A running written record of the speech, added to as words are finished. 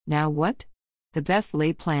Now what? The best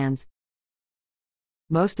laid plans.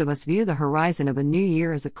 Most of us view the horizon of a new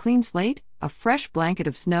year as a clean slate, a fresh blanket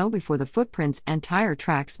of snow before the footprints and tire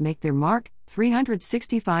tracks make their mark,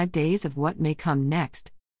 365 days of what may come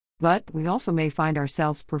next. But we also may find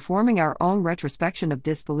ourselves performing our own retrospection of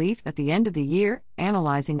disbelief at the end of the year,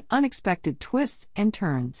 analyzing unexpected twists and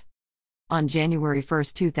turns. On January 1,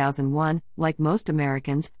 2001, like most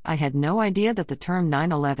Americans, I had no idea that the term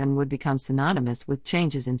 9/11 would become synonymous with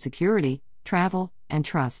changes in security, travel, and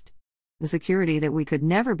trust. The security that we could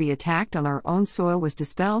never be attacked on our own soil was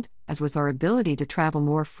dispelled, as was our ability to travel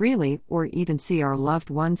more freely or even see our loved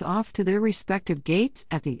ones off to their respective gates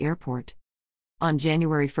at the airport. On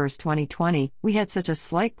January 1, 2020, we had such a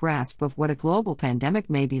slight grasp of what a global pandemic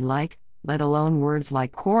may be like, let alone words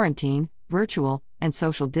like quarantine, virtual, and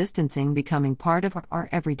social distancing becoming part of our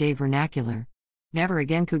everyday vernacular. Never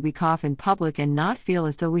again could we cough in public and not feel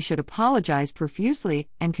as though we should apologize profusely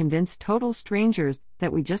and convince total strangers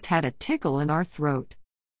that we just had a tickle in our throat.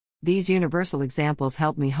 These universal examples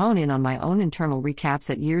helped me hone in on my own internal recaps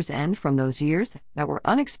at year's end from those years that were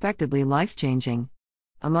unexpectedly life-changing.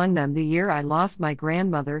 Among them, the year I lost my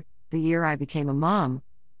grandmother, the year I became a mom,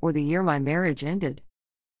 or the year my marriage ended.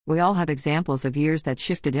 We all have examples of years that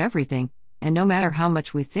shifted everything, and no matter how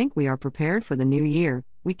much we think we are prepared for the new year,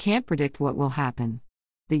 we can't predict what will happen.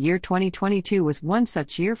 The year 2022 was one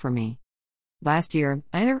such year for me. Last year,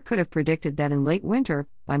 I never could have predicted that in late winter,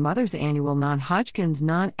 my mother's annual non-Hodgkin's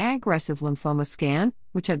non-aggressive lymphoma scan,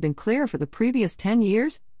 which had been clear for the previous 10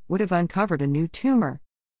 years, would have uncovered a new tumor.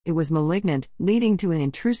 It was malignant, leading to an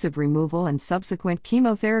intrusive removal and subsequent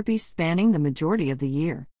chemotherapy spanning the majority of the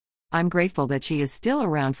year. I'm grateful that she is still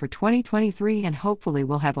around for 2023 and hopefully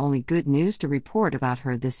will have only good news to report about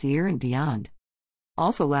her this year and beyond.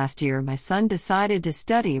 Also last year, my son decided to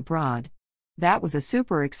study abroad. That was a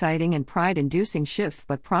super exciting and pride-inducing shift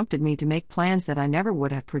but prompted me to make plans that I never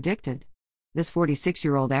would have predicted. This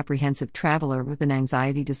 46-year-old apprehensive traveler with an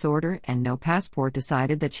anxiety disorder and no passport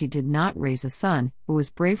decided that she did not raise a son who was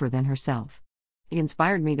braver than herself. He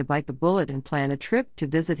inspired me to bite the bullet and plan a trip to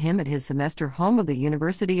visit him at his semester home of the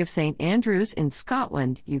University of St. Andrews in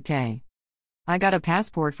Scotland, UK. I got a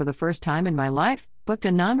passport for the first time in my life, booked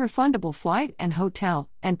a non-refundable flight and hotel,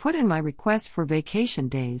 and put in my request for vacation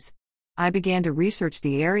days. I began to research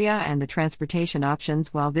the area and the transportation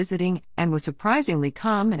options while visiting, and was surprisingly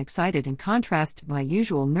calm and excited in contrast to my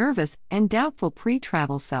usual nervous and doubtful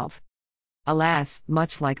pre-travel self. Alas,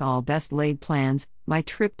 much like all best-laid plans, my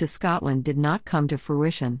trip to Scotland did not come to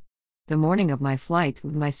fruition. The morning of my flight,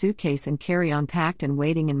 with my suitcase and carry-on packed and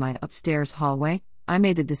waiting in my upstairs hallway, I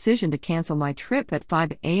made the decision to cancel my trip at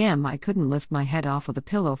 5 a.m. I couldn't lift my head off of the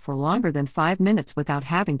pillow for longer than 5 minutes without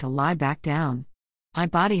having to lie back down. My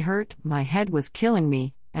body hurt, my head was killing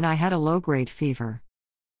me, and I had a low-grade fever.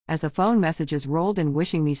 As the phone messages rolled in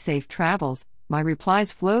wishing me safe travels, my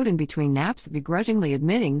replies flowed in between naps, begrudgingly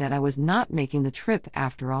admitting that I was not making the trip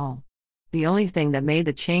after all. The only thing that made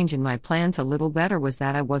the change in my plans a little better was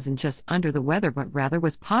that I wasn't just under the weather but rather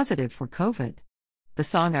was positive for COVID. The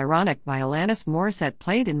song Ironic by Alanis Morissette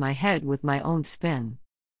played in my head with my own spin.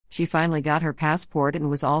 She finally got her passport and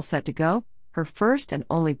was all set to go. Her first and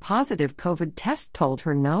only positive COVID test told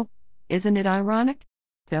her no. Isn't it ironic?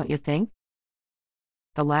 Don't you think?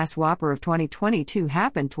 The last whopper of 2022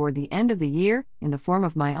 happened toward the end of the year, in the form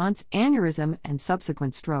of my aunt's aneurysm and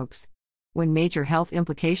subsequent strokes. When major health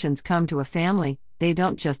implications come to a family, they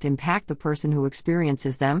don't just impact the person who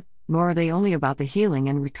experiences them, nor are they only about the healing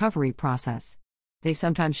and recovery process. They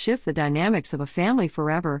sometimes shift the dynamics of a family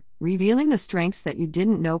forever, revealing the strengths that you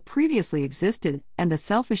didn't know previously existed, and the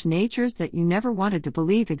selfish natures that you never wanted to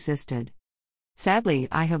believe existed. Sadly,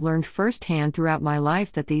 I have learned firsthand throughout my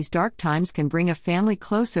life that these dark times can bring a family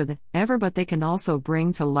closer than ever, but they can also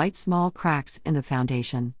bring to light small cracks in the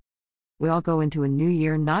foundation. We all go into a new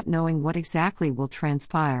year not knowing what exactly will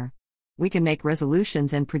transpire. We can make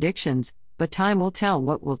resolutions and predictions, but time will tell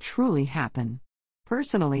what will truly happen.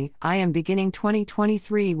 Personally, I am beginning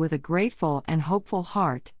 2023 with a grateful and hopeful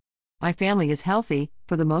heart. My family is healthy,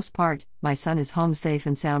 for the most part, my son is home safe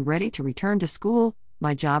and sound, ready to return to school,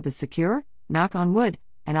 my job is secure, knock on wood,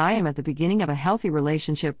 and I am at the beginning of a healthy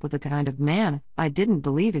relationship with the kind of man I didn't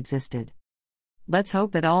believe existed. Let's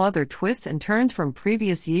hope that all other twists and turns from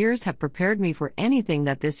previous years have prepared me for anything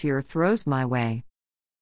that this year throws my way.